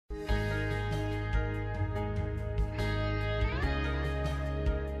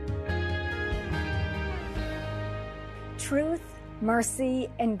Truth, mercy,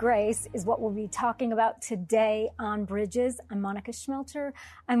 and grace is what we'll be talking about today on Bridges. I'm Monica Schmelter.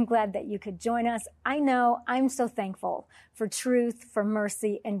 I'm glad that you could join us. I know I'm so thankful for truth, for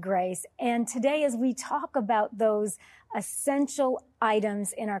mercy, and grace. And today, as we talk about those essential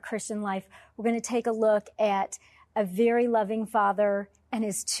items in our Christian life, we're going to take a look at a very loving father and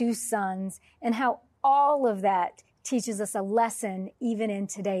his two sons and how all of that teaches us a lesson even in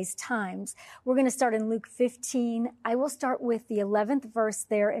today's times. We're going to start in Luke 15. I will start with the 11th verse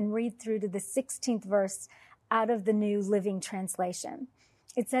there and read through to the 16th verse out of the New Living Translation.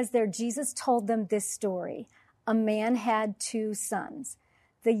 It says there, Jesus told them this story. A man had two sons.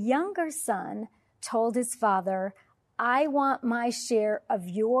 The younger son told his father, I want my share of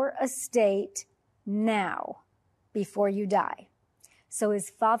your estate now, before you die. So his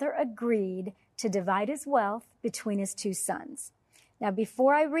father agreed to divide his wealth between his two sons. Now,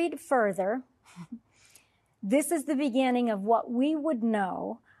 before I read further, this is the beginning of what we would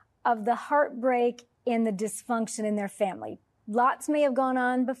know of the heartbreak and the dysfunction in their family. Lots may have gone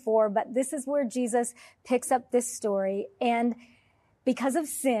on before, but this is where Jesus picks up this story. And because of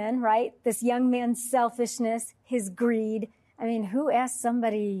sin, right, this young man's selfishness, his greed, I mean, who asked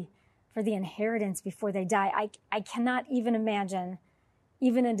somebody for the inheritance before they die? I cannot even imagine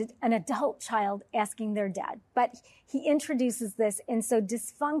even an adult child asking their dad. But he introduces this, and so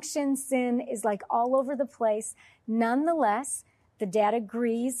dysfunction, sin is like all over the place. Nonetheless, the dad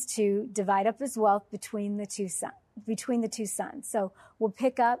agrees to divide up his wealth between the two sons. So we'll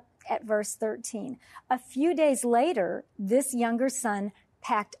pick up at verse 13. A few days later, this younger son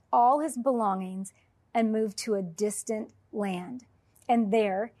packed all his belongings and moved to a distant land. And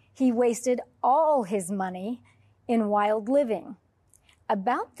there he wasted all his money in wild living.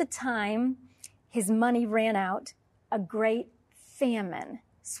 About the time his money ran out, a great famine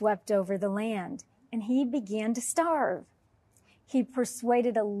swept over the land, and he began to starve. He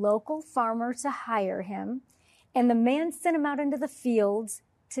persuaded a local farmer to hire him, and the man sent him out into the fields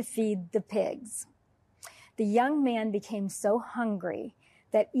to feed the pigs. The young man became so hungry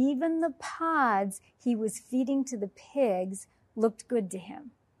that even the pods he was feeding to the pigs looked good to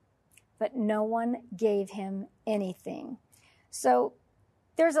him, but no one gave him anything. So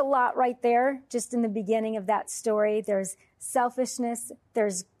there's a lot right there just in the beginning of that story. There's selfishness,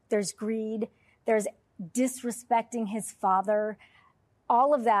 there's greed, there's disrespecting his father,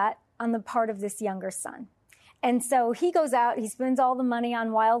 all of that on the part of this younger son. And so he goes out, he spends all the money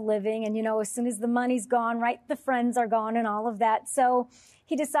on wild living, and as soon as the money's gone, right, the friends are gone and all of that. So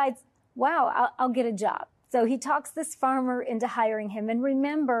he decides, wow, I'll get a job. So he talks this farmer into hiring him. And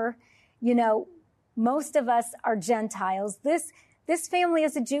remember, most of us are Gentiles. This family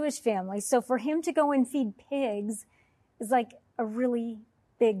is a Jewish family, so for him to go and feed pigs is like a really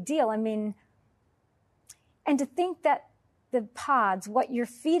big deal. I mean, and to think that the pods, what you're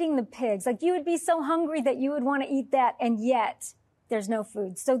feeding the pigs, like you would be so hungry that you would want to eat that, and yet there's no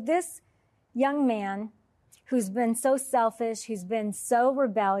food. So this young man who's been so selfish, who's been so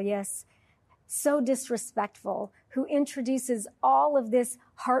rebellious, so disrespectful, who introduces all of this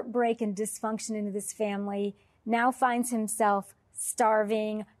heartbreak and dysfunction into this family, now finds himself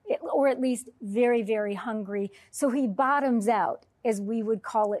starving, or at least very, very hungry. So he bottoms out, as we would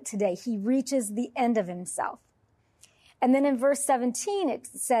call it today. He reaches the end of himself. And then in verse 17, it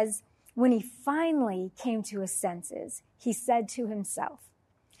says, when he finally came to his senses, he said to himself,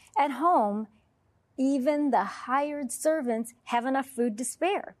 at home, even the hired servants have enough food to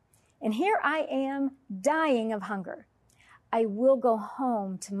spare. And here I am dying of hunger. I will go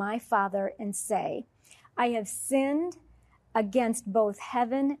home to my father and say, I have sinned against both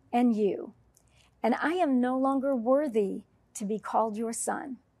heaven and you, and I am no longer worthy to be called your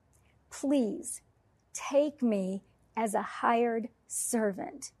son. Please take me as a hired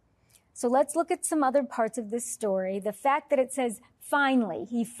servant. So let's look at some other parts of this story. The fact that it says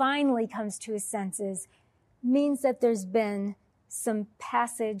he finally comes to his senses, means that there's been some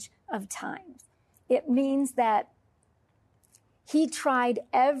passage of time. It means that he tried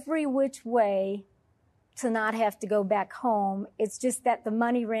every which way to not have to go back home. It's just that the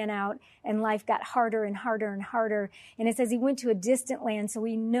money ran out and life got harder and harder and harder. And it says he went to a distant land, so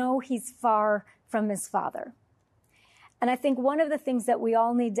we know he's far from his father. And I think one of the things that we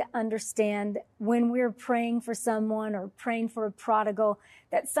all need to understand when we're praying for someone or praying for a prodigal,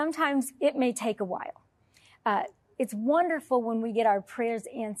 that sometimes it may take a while. It's wonderful when we get our prayers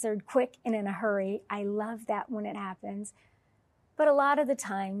answered quick and in a hurry. I love that when it happens. But a lot of the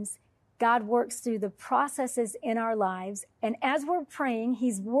times, God works through the processes in our lives. And as we're praying,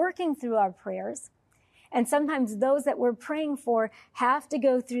 he's working through our prayers. And sometimes those that we're praying for have to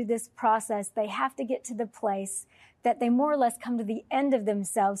go through this process. They have to get to the place that they more or less come to the end of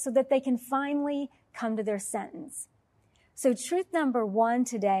themselves so that they can finally come to their sentence. So truth number 1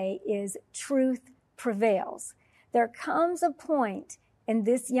 today is truth prevails. There comes a point in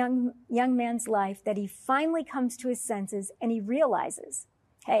this young man's life that he finally comes to his senses and he realizes,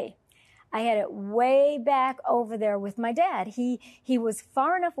 hey, I had it way back over there with my dad. He was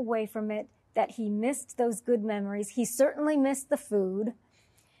far enough away from it that he missed those good memories. He certainly missed the food.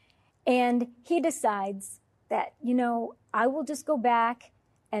 And he decides that, I will just go back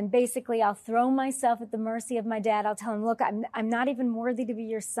and basically I'll throw myself at the mercy of my dad. I'll tell him, look, I'm not even worthy to be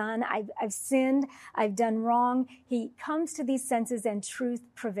your son. I've sinned. I've done wrong. He comes to these senses and truth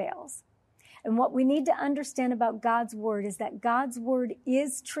prevails. And what we need to understand about God's word is that God's word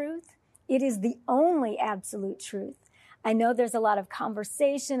is truth. It is the only absolute truth. I know there's a lot of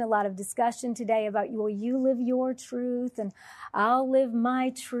conversation, a lot of discussion today about, well, you live your truth and I'll live my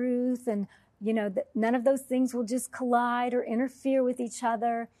truth. And, none of those things will just collide or interfere with each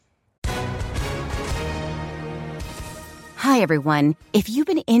other. Hi, everyone. If you've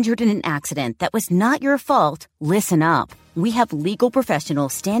been injured in an accident that was not your fault, listen up. We have legal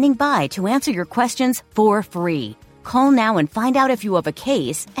professionals standing by to answer your questions for free. Call now and find out if you have a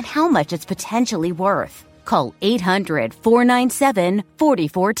case and how much it's potentially worth. Call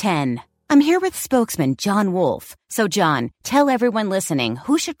 800-497-4410. I'm here with spokesman John Wolf. So, John, tell everyone listening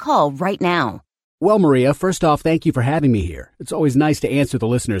who should call right now. Well, Maria, first off, thank you for having me here. It's always nice to answer the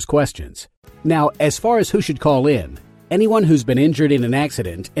listeners' questions. Now, as far as who should call in, anyone who's been injured in an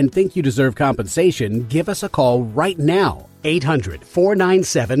accident and think you deserve compensation, give us a call right now.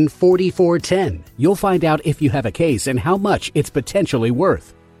 800-497-4410. You'll find out if you have a case and how much it's potentially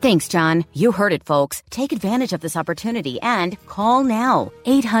worth. Thanks, John. You heard it, folks. Take advantage of this opportunity and call now.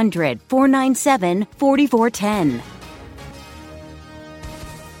 800-497-4410.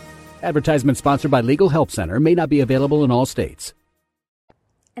 Advertisement sponsored by Legal Help Center. May not be available in all states.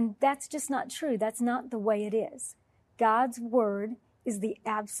 And that's just not true. That's not the way it is. God's word is the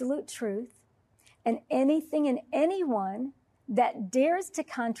absolute truth. And anything and anyone that dares to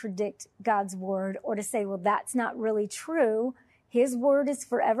contradict God's word or to say, well, that's not really true, his word is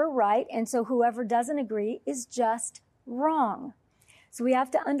forever right, and so whoever doesn't agree is just wrong. So we have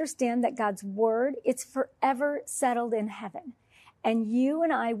to understand that God's word, it's forever settled in heaven. And you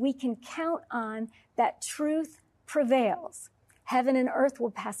and I, we can count on that truth prevails. Heaven and earth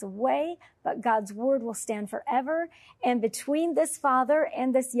will pass away, but God's word will stand forever. And between this father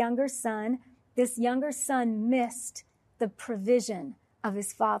and this younger son missed the provision of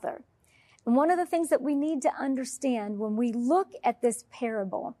his father. And one of the things that we need to understand when we look at this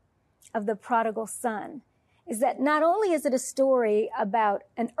parable of the prodigal son is that not only is it a story about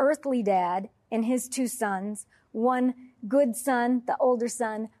an earthly dad and his 2 sons, one good son, the older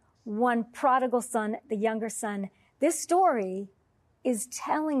son, one prodigal son, the younger son. This story is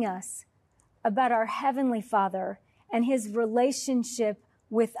telling us about our Heavenly Father and his relationship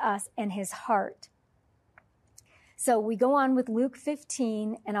with us and his heart. So we go on with Luke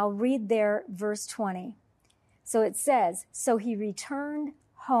 15, and I'll read there verse 20. So it says, so he returned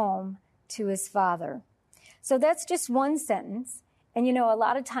home to his father. So that's just one sentence. And a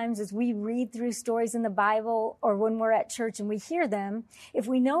lot of times as we read through stories in the Bible or when we're at church and we hear them, if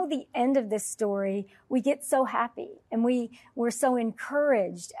we know the end of this story, we get so happy and we're so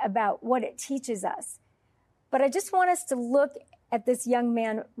encouraged about what it teaches us. But I just want us to look at this young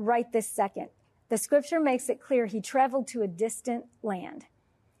man right this second. The scripture makes it clear he traveled to a distant land.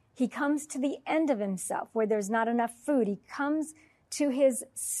 He comes to the end of himself where there's not enough food. He comes to his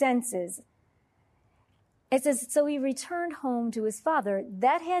senses. It says, so he returned home to his father.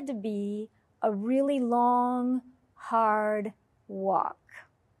 That had to be a really long, hard walk.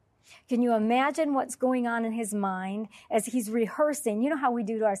 Can you imagine what's going on in his mind as he's rehearsing? You know how we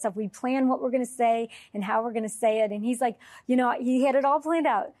do to ourselves. We plan what we're going to say and how we're going to say it. And he's like, he had it all planned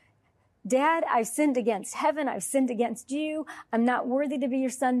out. Dad, I've sinned against heaven. I've sinned against you. I'm not worthy to be your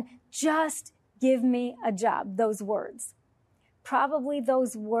son. Just give me a job. Those words. Probably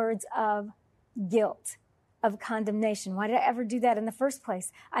those words of guilt, of condemnation. Why did I ever do that in the first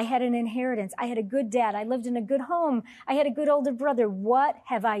place? I had an inheritance. I had a good dad. I lived in a good home. I had a good older brother. What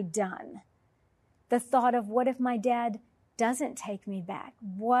have I done? The thought of what if my dad doesn't take me back?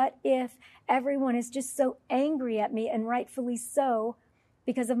 What if everyone is just so angry at me, and rightfully so,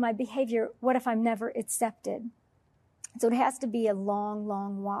 because of my behavior? What if I'm never accepted? So it has to be a long,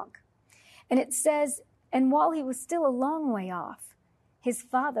 long walk. And it says, and while he was still a long way off, his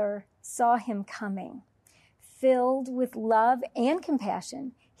father saw him coming. Filled with love and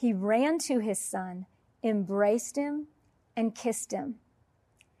compassion, he ran to his son, embraced him, and kissed him.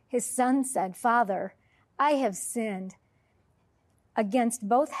 His son said, Father, I have sinned against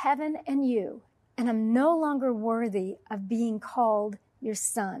both heaven and you, and I'm no longer worthy of being called your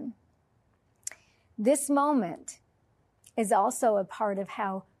son. This moment is also a part of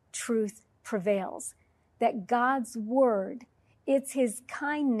how truth prevails, that God's word, it's his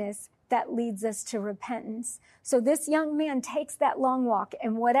kindness that leads us to repentance. So this young man takes that long walk,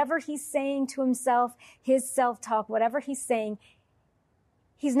 and whatever he's saying to himself, his self-talk, whatever he's saying,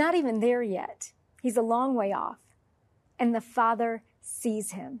 he's not even there yet. He's a long way off. And the Father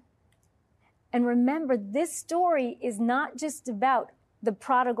sees him. And remember, this story is not just about the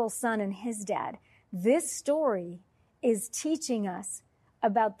prodigal son and his dad. This story is teaching us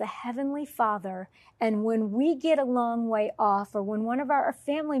about the Heavenly Father. And when we get a long way off, or when one of our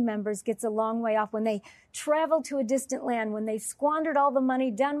family members gets a long way off, when they travel to a distant land, when they've squandered all the money,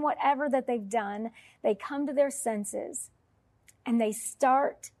 done whatever that they've done, they come to their senses and they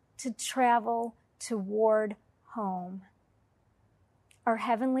start to travel toward home. Our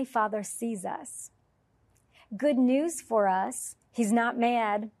Heavenly Father sees us. Good news for us, he's not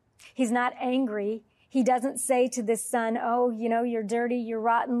mad. He's not angry. He doesn't say to this son, oh, you're dirty, you're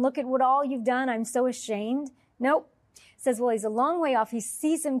rotten. Look at what all you've done. I'm so ashamed. Nope. Says, well, he's a long way off. He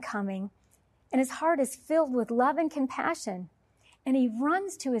sees him coming, and his heart is filled with love and compassion. And he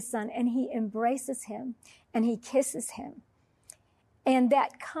runs to his son, and he embraces him, and he kisses him. And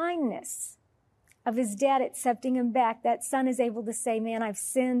that kindness of his dad accepting him back, that son is able to say, man, I've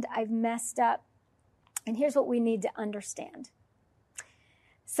sinned, I've messed up. And here's what we need to understand.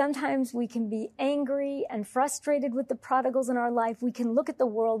 Sometimes we can be angry and frustrated with the prodigals in our life. We can look at the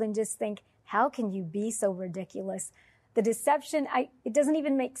world and just think, how can you be so ridiculous? The deception, it doesn't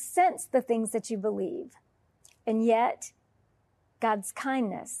even make sense, the things that you believe. And yet, God's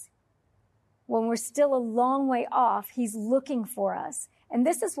kindness, when we're still a long way off, he's looking for us. And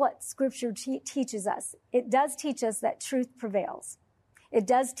this is what Scripture teaches us. It does teach us that truth prevails. It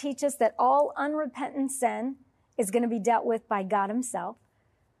does teach us that all unrepentant sin is going to be dealt with by God himself.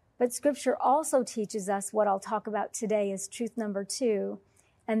 But Scripture also teaches us what I'll talk about today is truth number 2,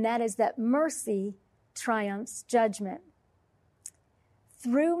 and that is that mercy triumphs judgment.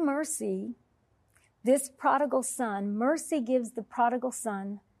 Through mercy, this prodigal son, mercy gives the prodigal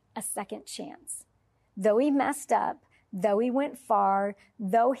son a second chance. Though he messed up, though he went far,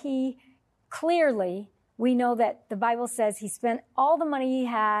 though he clearly, we know that the Bible says he spent all the money he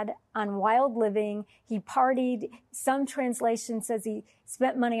had on wild living. He partied. Some translation says he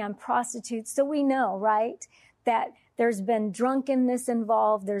spent money on prostitutes. So we know, right, that there's been drunkenness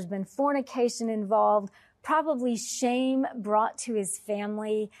involved. There's been fornication involved, probably shame brought to his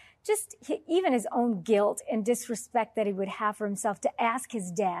family, just even his own guilt and disrespect that he would have for himself to ask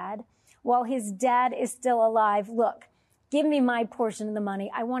his dad, while his dad is still alive, look, give me my portion of the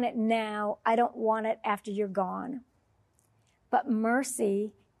money. I want it now. I don't want it after you're gone. But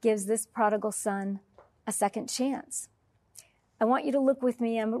mercy gives this prodigal son a second chance. I want you to look with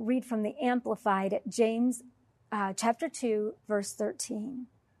me and read from the Amplified at James chapter 2, verse 13.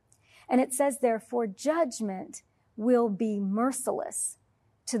 And it says, therefore, judgment will be merciless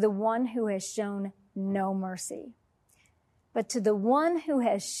to the one who has shown no mercy. But to the one who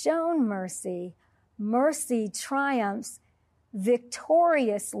has shown mercy, mercy triumphs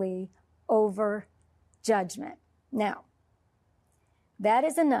victoriously over judgment. Now, that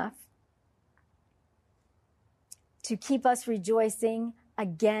is enough to keep us rejoicing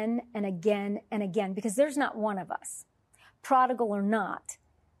again and again and again, because there's not one of us, prodigal or not,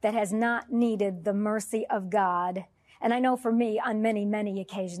 that has not needed the mercy of God. And I know for me, on many, many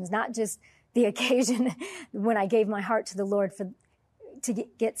occasions, not just the occasion when I gave my heart to the Lord to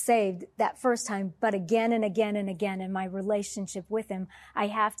get saved that first time, but again and again and again in my relationship with him, I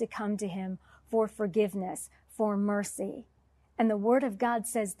have to come to him for forgiveness, for mercy. And the Word of God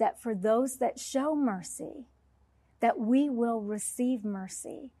says that for those that show mercy, that we will receive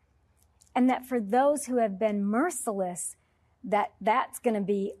mercy. And that for those who have been merciless, that's going to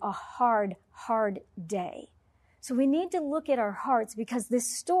be a hard, hard day. So we need to look at our hearts, because this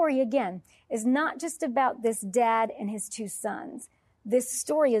story, again, is not just about this dad and his 2 sons. This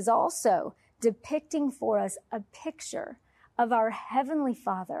story is also depicting for us a picture of our Heavenly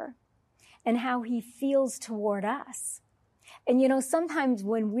Father and how he feels toward us. And sometimes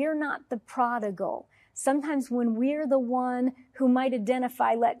when we're not the prodigal, sometimes when we're the one who might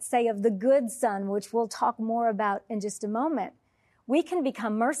identify, let's say, of the good son, which we'll talk more about in just a moment, we can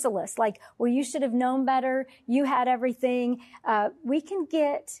become merciless. Like, well, you should have known better. You had everything. We can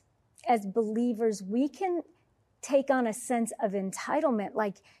get, as believers, we can take on a sense of entitlement.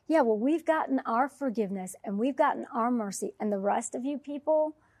 Like, yeah, well, we've gotten our forgiveness and we've gotten our mercy. And the rest of you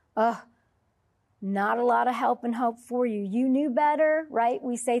people, Not a lot of help and hope for you. You knew better, right?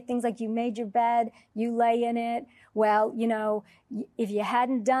 We say things like, you made your bed, you lay in it. Well, you know, if you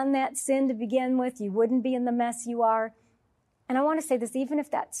hadn't done that sin to begin with, you wouldn't be in the mess you are. And I want to say this, even if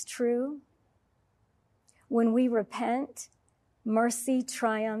that's true, when we repent, mercy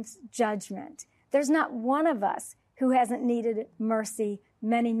triumphs judgment. There's not one of us who hasn't needed mercy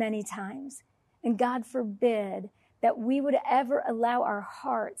many, many times. And God forbid that we would ever allow our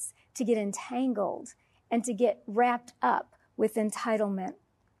hearts to get entangled and to get wrapped up with entitlement.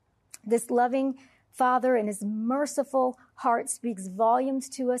 This loving Father and his merciful heart speaks volumes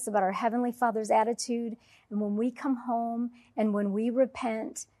to us about our Heavenly Father's attitude. And when we come home and when we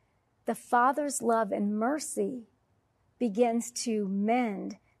repent, the Father's love and mercy begins to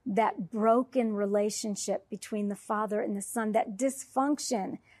mend that broken relationship between the Father and the Son. That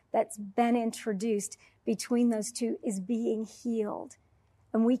dysfunction that's been introduced between those two is being healed.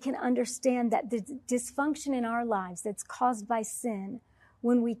 And we can understand that the dysfunction in our lives that's caused by sin,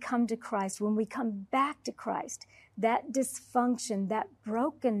 when we come to Christ, when we come back to Christ, that dysfunction, that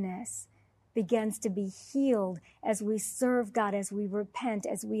brokenness begins to be healed as we serve God, as we repent,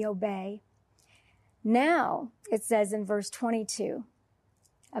 as we obey. Now, it says in verse 22,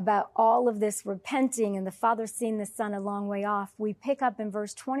 about all of this repenting and the Father seeing the Son a long way off, we pick up in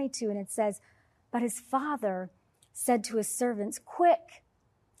verse 22 and it says, but his father said to his servants, quick,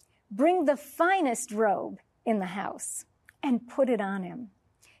 bring the finest robe in the house and put it on him.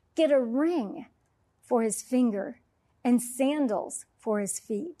 Get a ring for his finger and sandals for his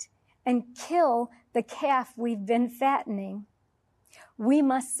feet, and kill the calf we've been fattening. We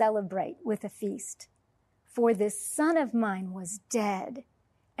must celebrate with a feast. For this son of mine was dead,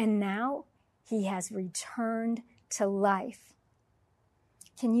 and now he has returned to life.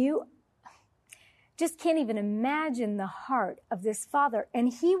 Can't even imagine the heart of this father.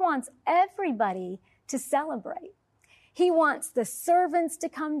 And he wants everybody to celebrate. He wants the servants to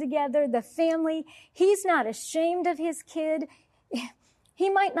come together, the family. He's not ashamed of his kid. He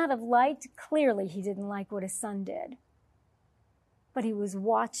might not have clearly he didn't like what his son did. But he was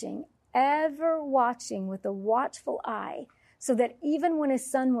watching, ever watching with a watchful eye, so that even when his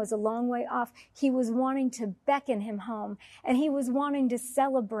son was a long way off, he was wanting to beckon him home, and he was wanting to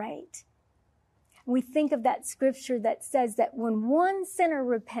celebrate. We think of that scripture that says that when one sinner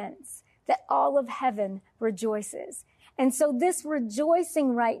repents, that all of heaven rejoices. And so this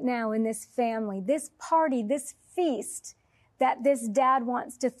rejoicing right now in this family, this party, this feast that this dad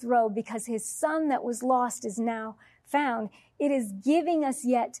wants to throw because his son that was lost is now found, it is giving us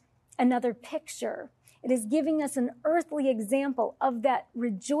yet another picture. It is giving us an earthly example of that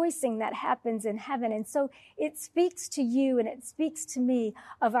rejoicing that happens in heaven. And so it speaks to you and it speaks to me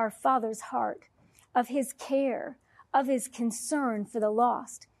of our Father's heart, of his care, of his concern for the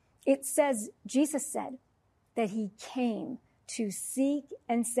lost. It says, Jesus said that he came to seek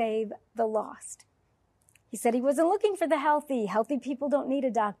and save the lost. He said he wasn't looking for the healthy. Healthy people don't need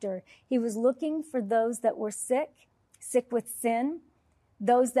a doctor. He was looking for those that were sick with sin,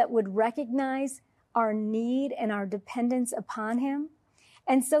 those that would recognize our need and our dependence upon him.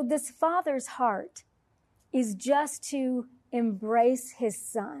 And so this Father's heart is just to embrace his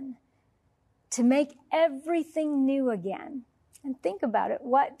Son, to make everything new again. And think about it.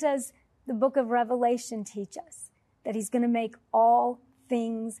 What does the book of Revelation teach us? That he's going to make all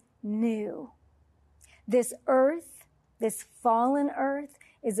things new. This earth, this fallen earth,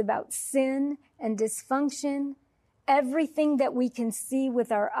 is about sin and dysfunction. Everything that we can see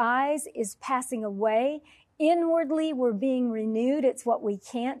with our eyes is passing away. Inwardly, we're being renewed. It's what we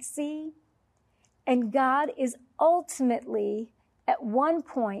can't see. And God is ultimately, at one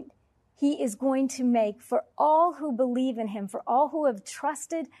point, he is going to make, for all who believe in him, for all who have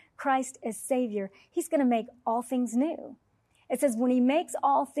trusted Christ as Savior, he's going to make all things new. It says when he makes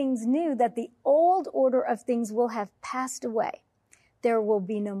all things new, that the old order of things will have passed away. There will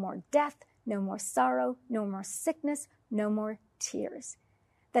be no more death, no more sorrow, no more sickness, no more tears.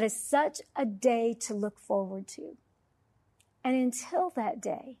 That is such a day to look forward to. And until that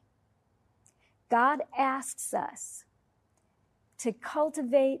day, God asks us to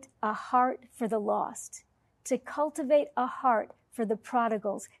cultivate a heart for the lost, to cultivate a heart for the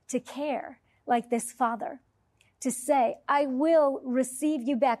prodigals, to care like this father, to say, I will receive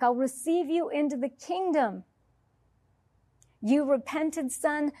you back. I'll receive you into the kingdom. You repented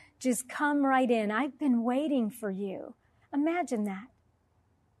son, just come right in. I've been waiting for you. Imagine that.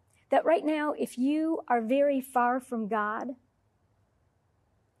 That right now, if you are very far from God,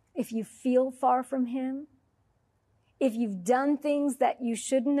 if you feel far from him, if you've done things that you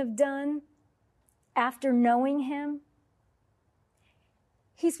shouldn't have done after knowing him,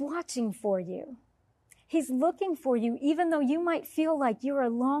 he's watching for you. He's looking for you, even though you might feel like you're a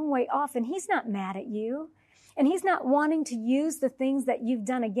long way off, and he's not mad at you. And he's not wanting to use the things that you've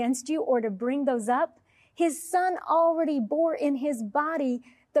done against you or to bring those up. His son already bore in his body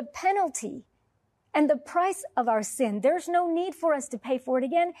the penalty and the price of our sin. There's no need for us to pay for it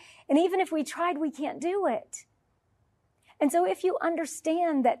again. And even if we tried, we can't do it. And so if you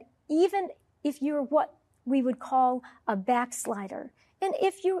understand that even if you're what we would call a backslider, and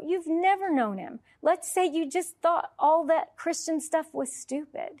if you've never known him, let's say you just thought all that Christian stuff was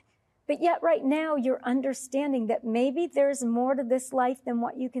stupid, but yet right now you're understanding that maybe there's more to this life than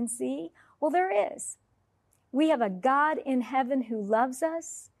what you can see. Well, there is. We have a God in heaven who loves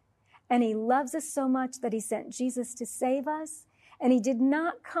us, and he loves us so much that he sent Jesus to save us. And he did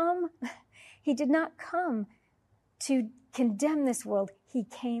not come to condemn this world. He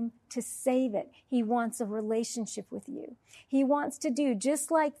came to save it. He wants a relationship with you. He wants to do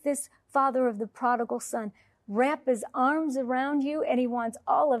just like this father of the prodigal son, wrap his arms around you, and he wants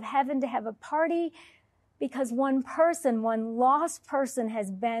all of heaven to have a party because one lost person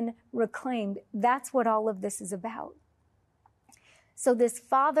has been reclaimed. That's what all of this is about. So this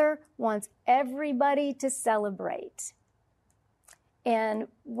father wants everybody to celebrate. And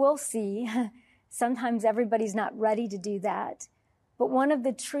we'll see. Sometimes everybody's not ready to do that. But one of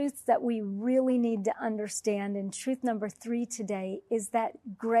the truths that we really need to understand, and truth number 3 today, is that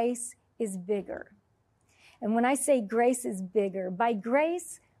grace is bigger. And when I say grace is bigger, by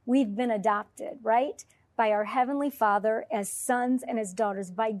grace, we've been adopted, right? By our Heavenly Father as sons and as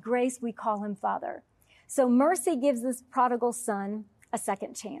daughters. By grace, we call him Father. So mercy gives this prodigal son a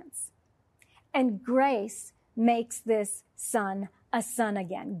second chance. And grace makes this son a son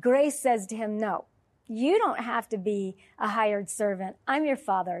again. Grace says to him, no, you don't have to be a hired servant. I'm your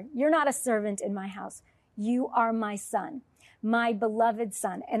father. You're not a servant in my house. You are my son, my beloved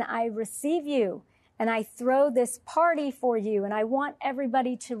son, and I receive you, and I throw this party for you, and I want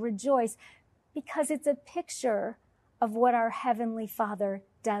everybody to rejoice because it's a picture of what our Heavenly Father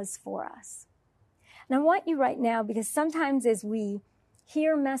does for us. And I want you right now, because sometimes as we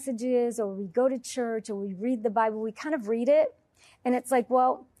hear messages or we go to church or we read the Bible, we kind of read it and it's like,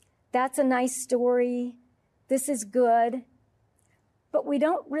 well, that's a nice story. This is good. But we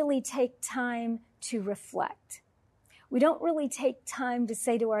don't really take time to reflect. We don't really take time to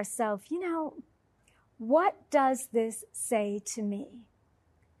say to ourselves, what does this say to me?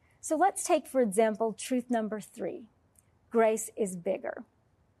 So let's take, for example, truth number 3. Grace is bigger.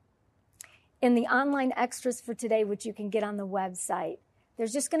 In the online extras for today, which you can get on the website,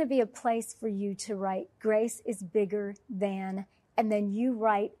 there's just going to be a place for you to write, grace is bigger than, and then you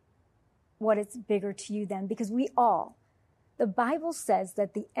write what it's bigger to you than, because the Bible says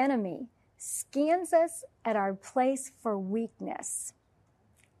that the enemy scans us at our place for weakness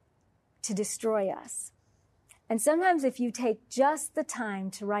to destroy us. And sometimes if you take just the time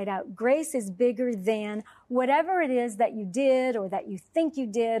to write out, grace is bigger than whatever it is that you did or that you think you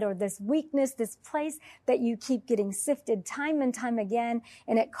did, or this weakness, this place that you keep getting sifted time and time again,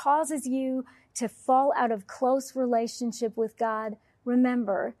 and it causes you to fall out of close relationship with God,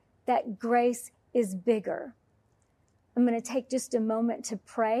 remember that grace is bigger. I'm going to take just a moment to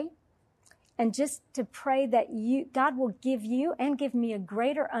pray, and just to pray that God will give you and give me a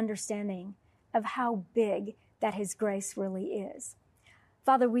greater understanding of how big that his grace really is.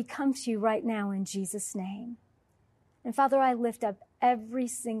 Father, we come to you right now in Jesus' name. And Father, I lift up every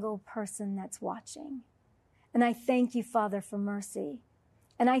single person that's watching. And I thank you, Father, for mercy.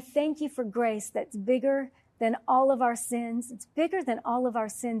 And I thank you for grace that's bigger than all of our sins. It's bigger than all of our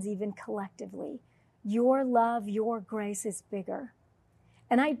sins, even collectively. Your love, your grace is bigger.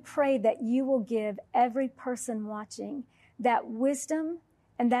 And I pray that you will give every person watching that wisdom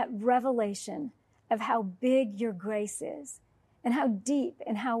and that revelation of how big your grace is and how deep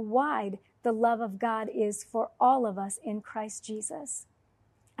and how wide the love of God is for all of us in Christ Jesus.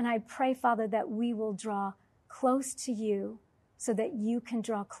 And I pray, Father, that we will draw close to you so that you can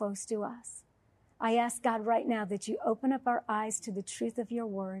draw close to us. I ask God right now that you open up our eyes to the truth of your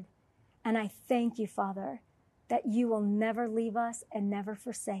word. And I thank you, Father, that you will never leave us and never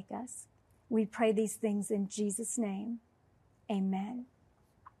forsake us. We pray these things in Jesus' name. Amen.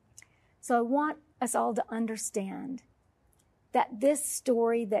 So I want us all to understand that this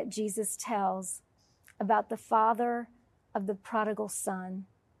story that Jesus tells about the father of the prodigal son,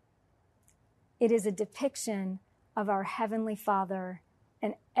 it is a depiction of our Heavenly Father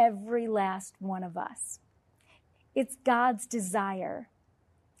and every last one of us. It's God's desire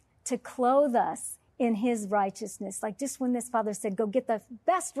to clothe us in his righteousness. Like just when this father said, go get the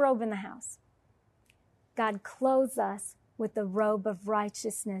best robe in the house. God clothes us with the robe of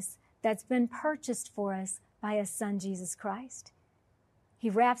righteousness that's been purchased for us by his son, Jesus Christ. He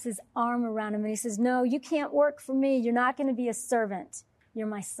wraps his arm around him and he says, no, you can't work for me. You're not going to be a servant. You're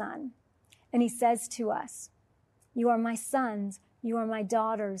my son. And he says to us, you are my sons. You are my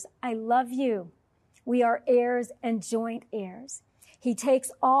daughters. I love you. We are heirs and joint heirs. He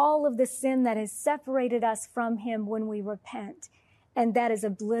takes all of the sin that has separated us from him when we repent, and that is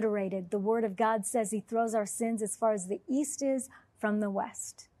obliterated. The word of God says he throws our sins as far as the east is from the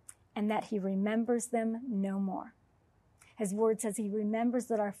west, and that he remembers them no more. His word says he remembers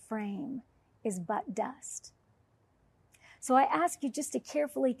that our frame is but dust. So I ask you just to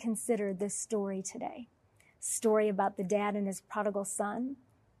carefully consider this story today. Story about the dad and his prodigal son.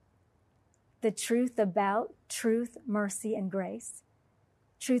 The truth about truth, mercy, and grace.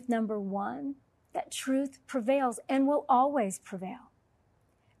 Truth number one, that truth prevails and will always prevail.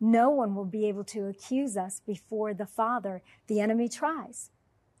 No one will be able to accuse us before the Father. The enemy tries.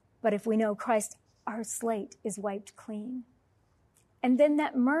 But if we know Christ, our slate is wiped clean. And then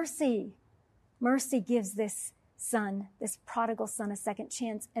that mercy gives this son, this prodigal son, a second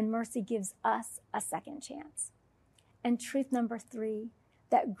chance, and mercy gives us a second chance. And truth number three,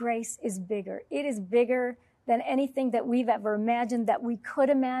 that grace is bigger. It is bigger than anything that we've ever imagined, that we could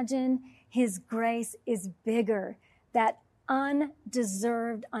imagine. His grace is bigger. That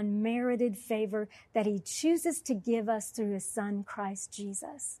undeserved, unmerited favor that he chooses to give us through his son, Christ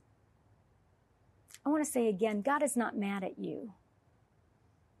Jesus. I want to say again, God is not mad at you.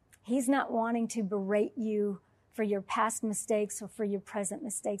 He's not wanting to berate you for your past mistakes or for your present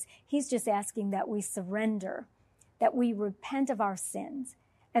mistakes. He's just asking that we surrender, that we repent of our sins,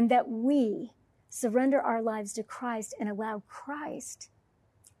 and that we surrender our lives to Christ and allow Christ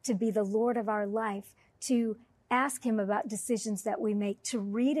to be the Lord of our life, to ask him about decisions that we make, to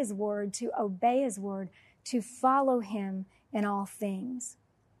read his word, to obey his word, to follow him in all things.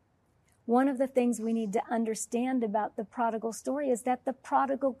 One of the things we need to understand about the prodigal story is that the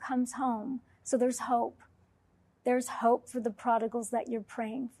prodigal comes home. So there's hope. There's hope for the prodigals that you're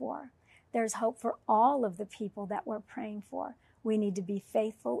praying for. There's hope for all of the people that we're praying for. We need to be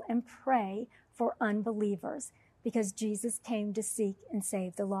faithful and pray for unbelievers because Jesus came to seek and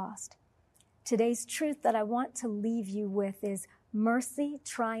save the lost. Today's truth that I want to leave you with is mercy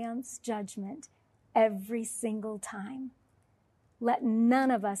triumphs judgment every single time. Let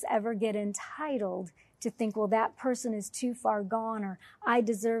none of us ever get entitled to think, well, that person is too far gone, or I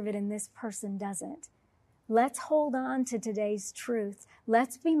deserve it and this person doesn't. Let's hold on to today's truth.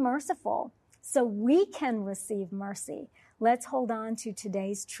 Let's be merciful so we can receive mercy. Let's hold on to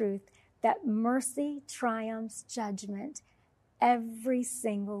today's truth that mercy triumphs judgment every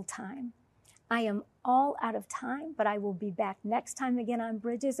single time. I am all out of time, but I will be back next time again on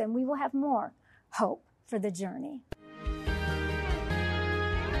Bridges, and we will have more hope for the journey.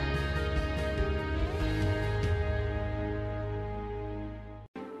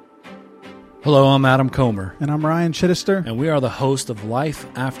 Hello, I'm Adam Comer. And I'm Ryan Chittister. And we are the host of Life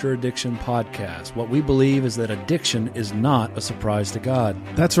After Addiction podcast. What we believe is that addiction is not a surprise to God.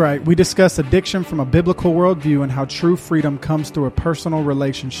 That's right. We discuss addiction from a biblical worldview and how true freedom comes through a personal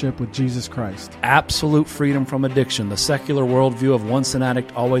relationship with Jesus Christ. Absolute freedom from addiction. The secular worldview of once an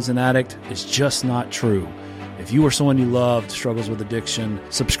addict, always an addict is just not true. If you or someone you loved struggles with addiction,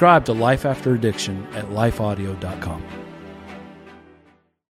 subscribe to Life After Addiction at lifeaudio.com.